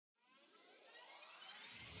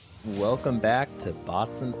Welcome back to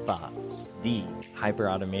Bots and Thoughts, the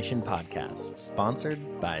hyperautomation podcast,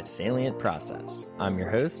 sponsored by Salient Process. I'm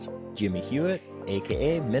your host, Jimmy Hewitt,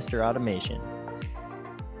 aka Mr. Automation.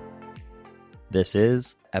 This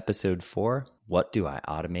is episode 4, What Do I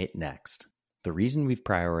Automate Next? The reason we've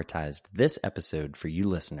prioritized this episode for you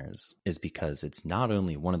listeners is because it's not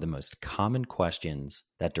only one of the most common questions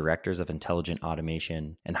that directors of intelligent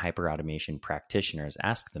automation and hyperautomation practitioners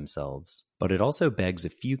ask themselves, but it also begs a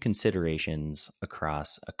few considerations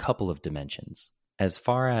across a couple of dimensions. As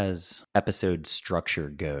far as episode structure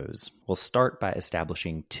goes, we'll start by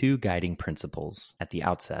establishing 2 guiding principles at the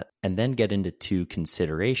outset, and then get into 2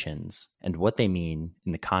 considerations and what they mean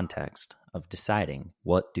in the context of deciding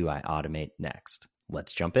what do I automate next.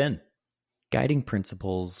 Let's jump in. Guiding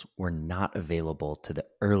principles were not available to the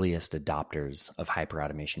earliest adopters of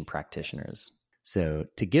hyperautomation practitioners. So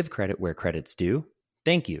to give credit where credit's due,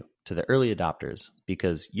 thank you to the early adopters,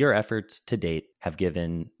 because your efforts to date have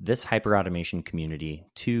given this hyperautomation community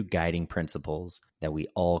 2 guiding principles that we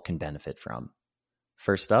all can benefit from.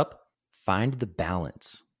 First up, find the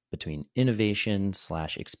balance between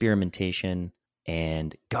innovation/experimentation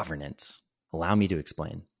and governance. Allow me to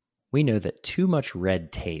explain. We know that too much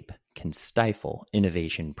red tape can stifle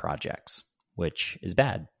innovation projects, which is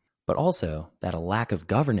bad, but also that a lack of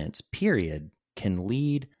governance, period, can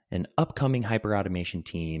lead an upcoming hyperautomation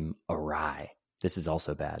team awry. This is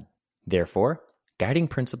also bad. Therefore, guiding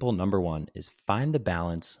principle number 1 is find the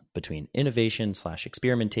balance between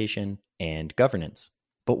innovation/experimentation and governance.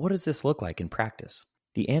 But what does this look like in practice?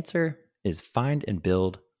 The answer is find and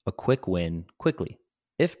build a quick win quickly.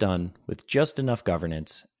 If done with just enough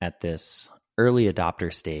governance at this early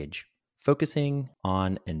adopter stage, focusing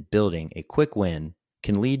on and building a quick win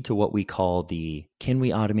can lead to what we call the can we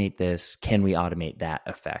automate this, can we automate that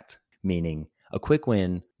effect, meaning a quick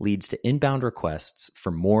win leads to inbound requests for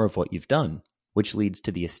more of what you've done, which leads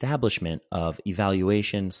to the establishment of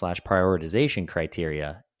evaluation/prioritization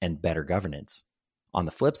criteria and better governance. On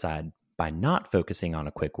the flip side, by not focusing on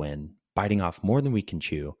a quick win, biting off more than we can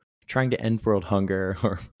chew, trying to end world hunger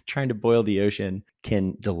or trying to boil the ocean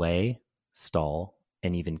can delay, stall,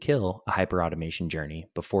 and even kill a hyperautomation journey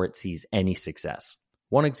before it sees any success.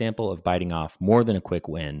 One example of biting off more than a quick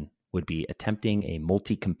win would be attempting a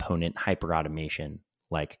multi-component hyperautomation,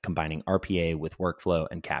 like combining RPA with workflow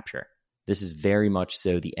and capture. This is very much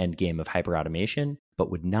so the end game of hyperautomation,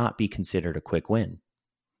 but would not be considered a quick win.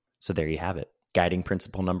 So there you have it. Guiding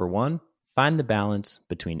principle number 1, find the balance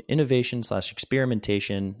between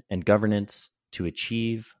innovation/experimentation and governance to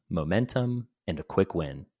achieve momentum and a quick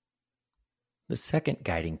win. The second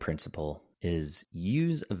guiding principle is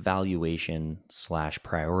use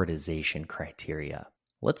evaluation/prioritization criteria.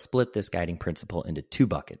 Let's split this guiding principle into 2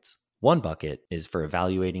 buckets. One bucket is for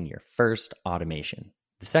evaluating your first automation.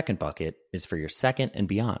 The second bucket is for your second and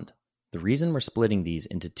beyond. The reason we're splitting these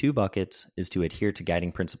into 2 buckets is to adhere to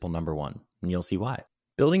guiding principle number 1, and you'll see why.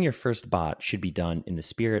 Building your first bot should be done in the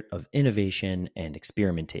spirit of innovation and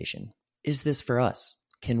experimentation. Is this for us?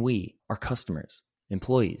 Can we, our customers,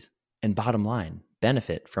 employees, and bottom line,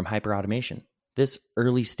 benefit from hyperautomation? This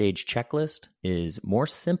early stage checklist is more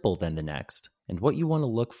simple than the next, and what you want to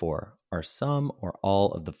look for are some or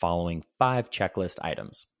all of the following 5 checklist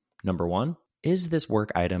items. Number 1, is this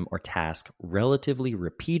work item or task relatively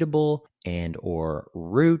repeatable and or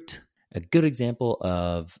root? A good example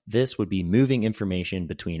of this would be moving information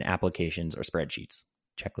between applications or spreadsheets.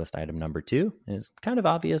 Checklist item number 2 is kind of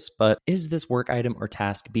obvious, but is this work item or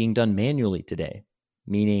task being done manually today?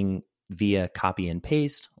 Meaning via copy and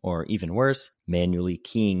paste, or even worse, manually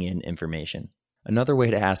keying in information. Another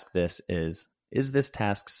way to ask this is this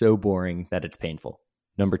task so boring that it's painful?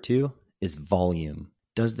 Number 2 is volume.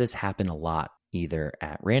 Does this happen a lot, either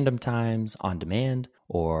at random times, on demand,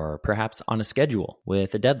 or perhaps on a schedule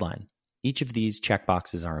with a deadline? Each of these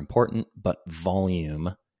checkboxes are important, but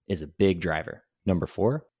volume is a big driver. Number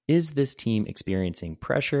 4, is this team experiencing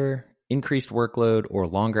pressure, increased workload, or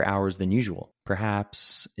longer hours than usual?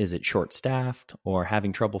 Perhaps is it short-staffed or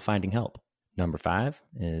having trouble finding help? Number 5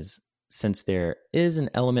 is, since there is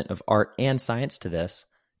an element of art and science to this,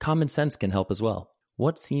 common sense can help as well.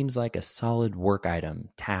 What seems like a solid work item,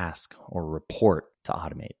 task, or report to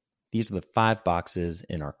automate? These are the 5 boxes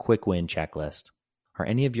in our quick win checklist. Are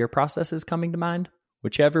any of your processes coming to mind?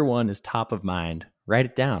 Whichever one is top of mind, write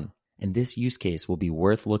it down, and this use case will be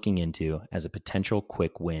worth looking into as a potential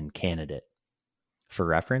quick win candidate. For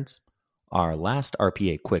reference, our last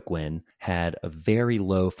RPA quick win had a very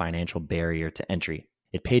low financial barrier to entry.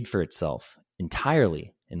 It paid for itself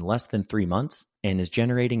entirely in less than 3 months and is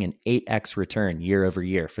generating an 8x return year over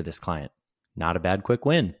year for this client. Not a bad quick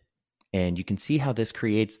win. And you can see how this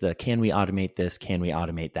creates the can we automate this, can we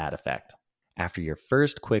automate that effect. After your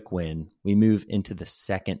first quick win, we move into the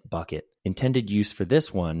second bucket. Intended use for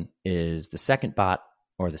this one is the second bot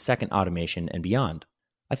or the second automation and beyond.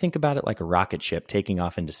 I think about it like a rocket ship taking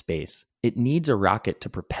off into space. It needs a rocket to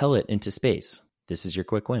propel it into space. This is your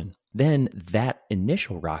quick win. Then that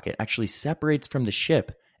initial rocket actually separates from the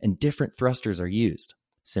ship and different thrusters are used.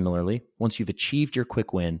 Similarly, once you've achieved your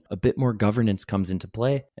quick win, a bit more governance comes into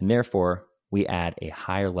play, and therefore we add a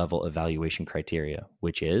higher level evaluation criteria,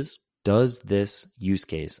 which is, does this use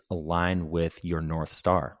case align with your North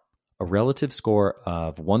Star? A relative score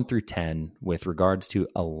of 1 through 10 with regards to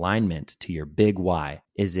alignment to your big why.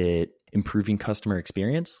 Is it improving customer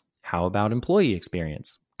experience? How about employee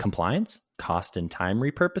experience? Compliance? Cost and time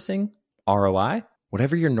repurposing? ROI?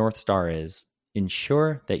 Whatever your North Star is,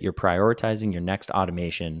 ensure that you're prioritizing your next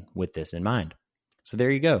automation with this in mind. So there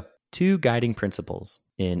you go. 2 guiding principles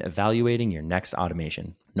in evaluating your next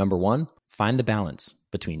automation. Number 1, find the balance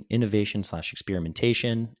between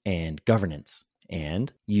innovation/experimentation and governance,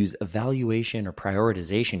 and use evaluation or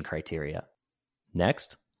prioritization criteria.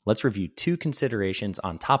 Next, let's review 2 considerations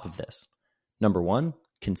on top of this. Number 1,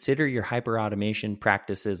 consider your hyperautomation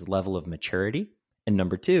practice's level of maturity. And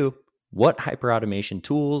number 2, what hyperautomation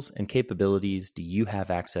tools and capabilities do you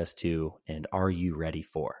have access to and are you ready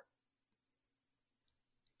for?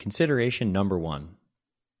 Consideration number 1,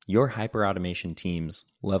 your hyperautomation team's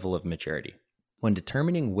level of maturity. When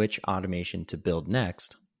determining which automation to build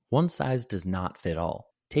next, one size does not fit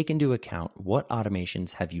all. Take into account what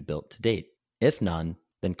automations have you built to date. If none,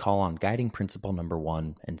 then call on guiding principle number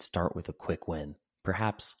 1 and start with a quick win.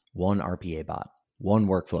 Perhaps 1 RPA bot, 1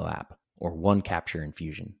 workflow app, or 1 capture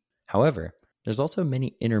infusion. However, there's also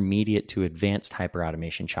many intermediate to advanced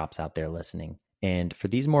hyperautomation shops out there listening. And for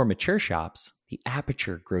these more mature shops, the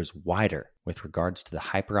aperture grows wider with regards to the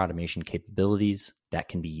hyperautomation capabilities that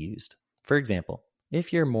can be used. For example,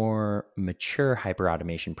 if your more mature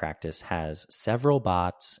hyperautomation practice has several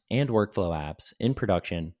bots and workflow apps in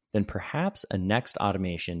production, then perhaps a next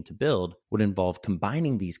automation to build would involve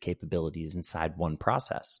combining these capabilities inside one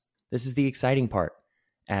process. This is the exciting part.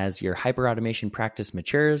 As your hyperautomation practice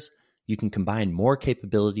matures, you can combine more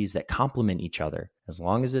capabilities that complement each other as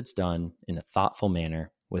long as it's done in a thoughtful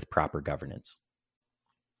manner with proper governance.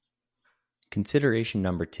 Consideration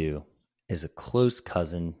number 2 is a close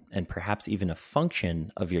cousin and perhaps even a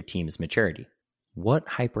function of your team's maturity. What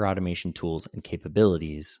hyperautomation tools and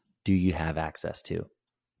capabilities do you have access to?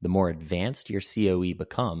 The more advanced your COE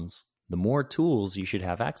becomes, the more tools you should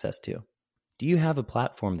have access to. Do you have a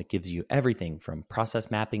platform that gives you everything from process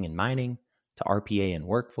mapping and mining to RPA and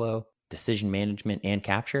workflow, decision management and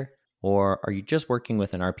capture? Or are you just working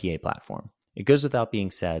with an RPA platform? It goes without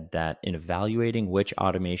being said that in evaluating which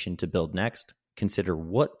automation to build next, consider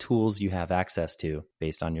what tools you have access to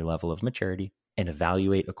based on your level of maturity and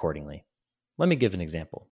evaluate accordingly. Let me give an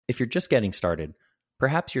example. If you're just getting started,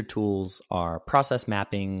 perhaps your tools are process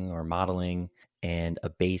mapping or modeling and a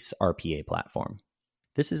base RPA platform.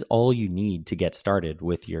 This is all you need to get started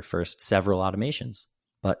with your first several automations.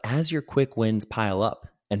 But as your quick wins pile up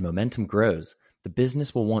and momentum grows, the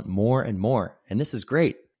business will want more and more, and this is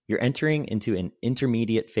great. You're entering into an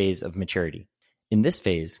intermediate phase of maturity. In this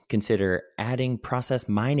phase, consider adding process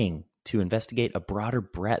mining to investigate a broader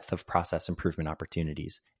breadth of process improvement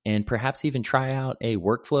opportunities, and perhaps even try out a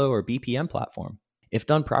workflow or BPM platform. If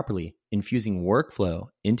done properly, infusing workflow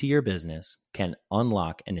into your business can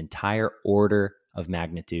unlock an entire order of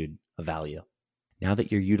magnitude of value. Now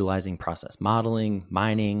that you're utilizing process modeling,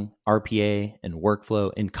 mining, RPA, and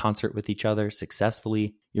workflow in concert with each other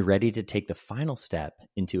successfully, you're ready to take the final step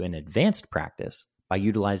into an advanced practice by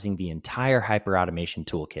utilizing the entire hyperautomation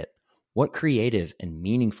toolkit. What creative and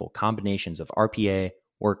meaningful combinations of RPA,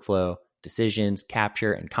 workflow, decisions,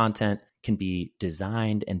 capture, and content can be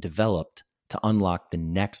designed and developed to unlock the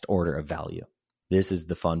next order of value? This is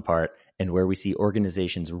the fun part and where we see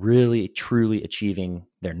organizations really, truly achieving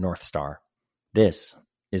their North Star. This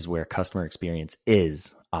is where customer experience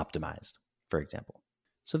is optimized, for example.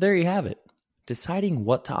 So there you have it. Deciding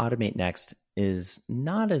what to automate next is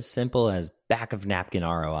not as simple as back of napkin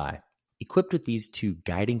ROI. Equipped with these 2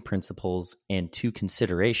 guiding principles and 2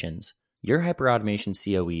 considerations, your hyperautomation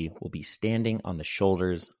COE will be standing on the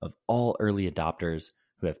shoulders of all early adopters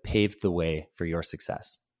who have paved the way for your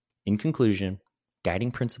success. In conclusion,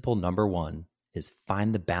 guiding principle number 1 is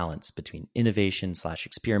find the balance between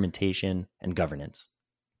innovation/experimentation and governance.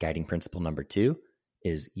 Guiding principle number 2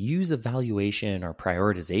 is use evaluation or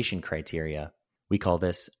prioritization criteria. We call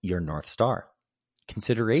this your North Star.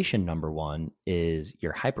 Consideration number 1 is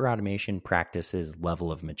your hyperautomation practice's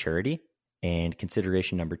level of maturity. And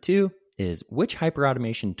consideration number 2 is which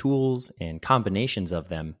hyperautomation tools and combinations of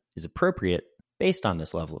them is appropriate based on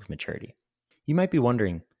this level of maturity. You might be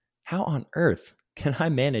wondering, how on earth can I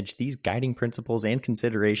manage these guiding principles and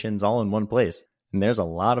considerations all in one place? And there's a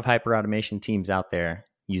lot of hyperautomation teams out there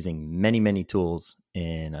using many, many tools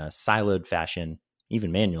in a siloed fashion,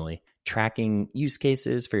 even manually, tracking use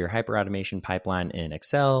cases for your hyperautomation pipeline in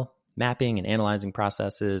Excel, mapping and analyzing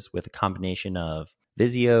processes with a combination of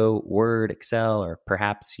Visio, Word, Excel, or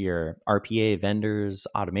perhaps your RPA vendor's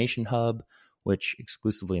automation hub, which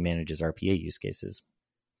exclusively manages RPA use cases.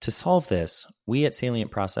 To solve this, we at Salient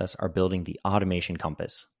Process are building the Automation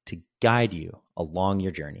Compass to guide you along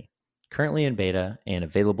your journey. Currently in beta and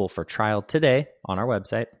available for trial today on our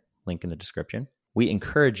website, link in the description. We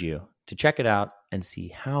encourage you to check it out and see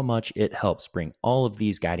how much it helps bring all of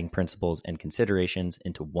these guiding principles and considerations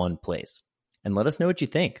into one place. And let us know what you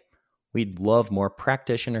think. We'd love more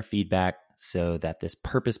practitioner feedback so that this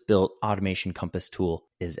purpose-built Automation Compass tool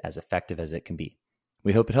is as effective as it can be.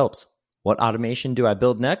 We hope it helps. What automation do I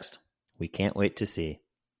build next? We can't wait to see.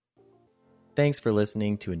 Thanks for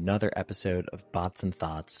listening to another episode of Bots and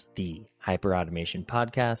Thoughts, the hyperautomation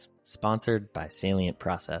podcast sponsored by Salient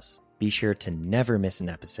Process. Be sure to never miss an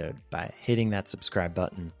episode by hitting that subscribe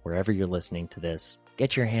button wherever you're listening to this.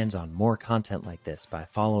 Get your hands on more content like this by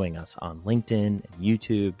following us on LinkedIn and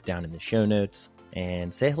YouTube down in the show notes,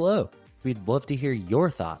 and say hello. We'd love to hear your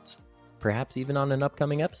thoughts, perhaps even on an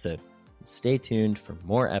upcoming episode. Stay tuned for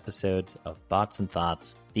more episodes of Bots and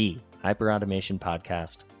Thoughts, the hyperautomation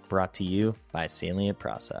podcast brought to you by Salient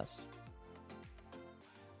Process.